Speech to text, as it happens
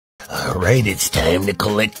Alright, it's time to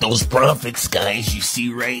collect those profits, guys. You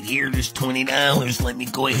see right here, there's $20. Let me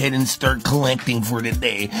go ahead and start collecting for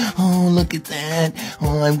today. Oh, look at that.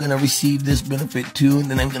 Oh, I'm gonna receive this benefit too, and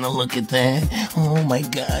then I'm gonna look at that. Oh my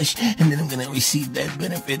gosh. And then I'm gonna receive that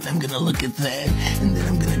benefit, and I'm gonna look at that. And then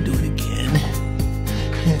I'm gonna do it again.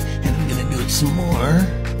 And I'm gonna do it some more.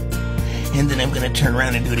 And then I'm gonna turn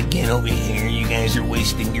around and do it again over here. You guys are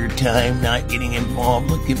wasting your time not getting involved.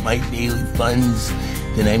 Look at my daily funds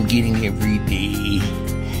that I'm getting every day.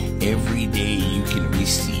 Every day you can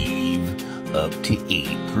receive up to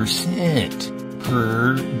 8%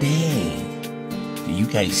 per day. Do you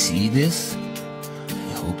guys see this?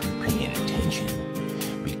 I hope you're paying attention,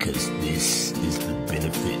 because this is the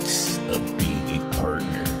benefits of being a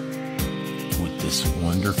partner with this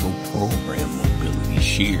wonderful program, Mobility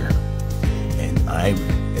Share. And I,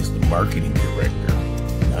 as the marketing director,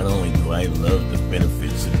 not only do I love the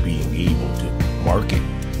benefits of being able to market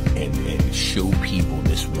and show people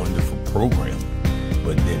this wonderful program,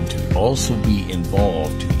 but then to also be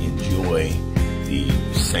involved to enjoy the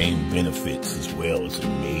same benefits as well. It's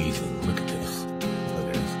amazing. Look at this. Look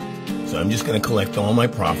at this. So I'm just going to collect all my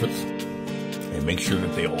profits and make sure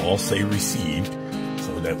that they all say received,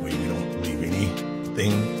 so that way we don't leave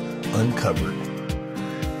anything uncovered.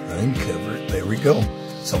 There we go.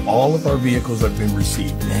 So all of our vehicles have been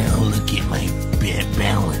received. Now look at my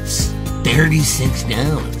balance.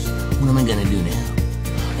 $36. What am I going to do now?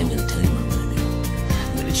 I'm going to tell you what I'm going to do.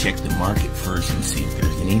 I'm going to check the market first and see if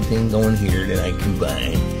there's anything going here that I can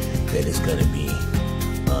buy that is going to be,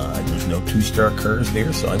 there's no 2-star cars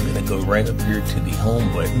there, so I'm going to go right up here to the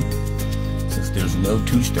home button. Since there's no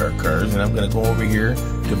 2-star cars, and I'm going to go over here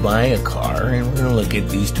to buy a car, and we're going to look at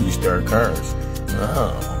these 2-star cars.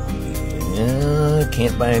 Oh. Yeah, I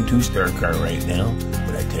can't buy a 2-star car right now,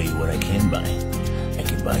 but I tell you what I can buy. I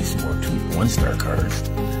can buy some more 1-star cars.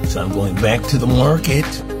 So I'm going back to the market,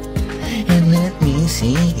 and let me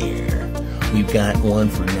see here. We've got one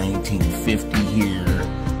for 1950 here,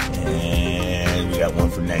 and we got one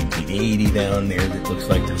for 1980 down there that looks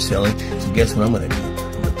like they're selling. So guess what I'm going to do? I'm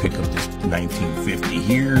going to pick up this 1950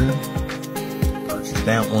 here, purchase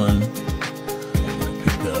that one. I'm going to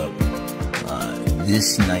pick up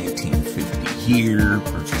this 1950 here,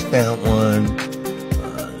 purchase that one.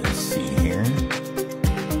 Let's see here.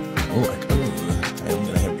 I'm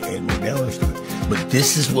gonna have to add more dollars to it. But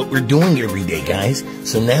this is what we're doing every day, guys.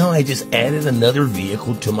 So now I just added another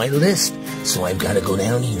vehicle to my list. So I've got to go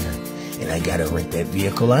down here and I got to rent that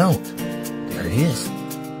vehicle out. There it is.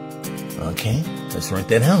 Okay, let's rent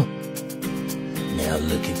that out. Now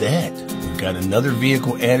look at that. We've got another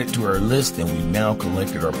vehicle added to our list, and we've now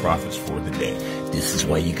collected our profits for the day. This is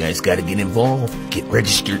why you guys got to get involved. Get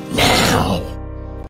registered now.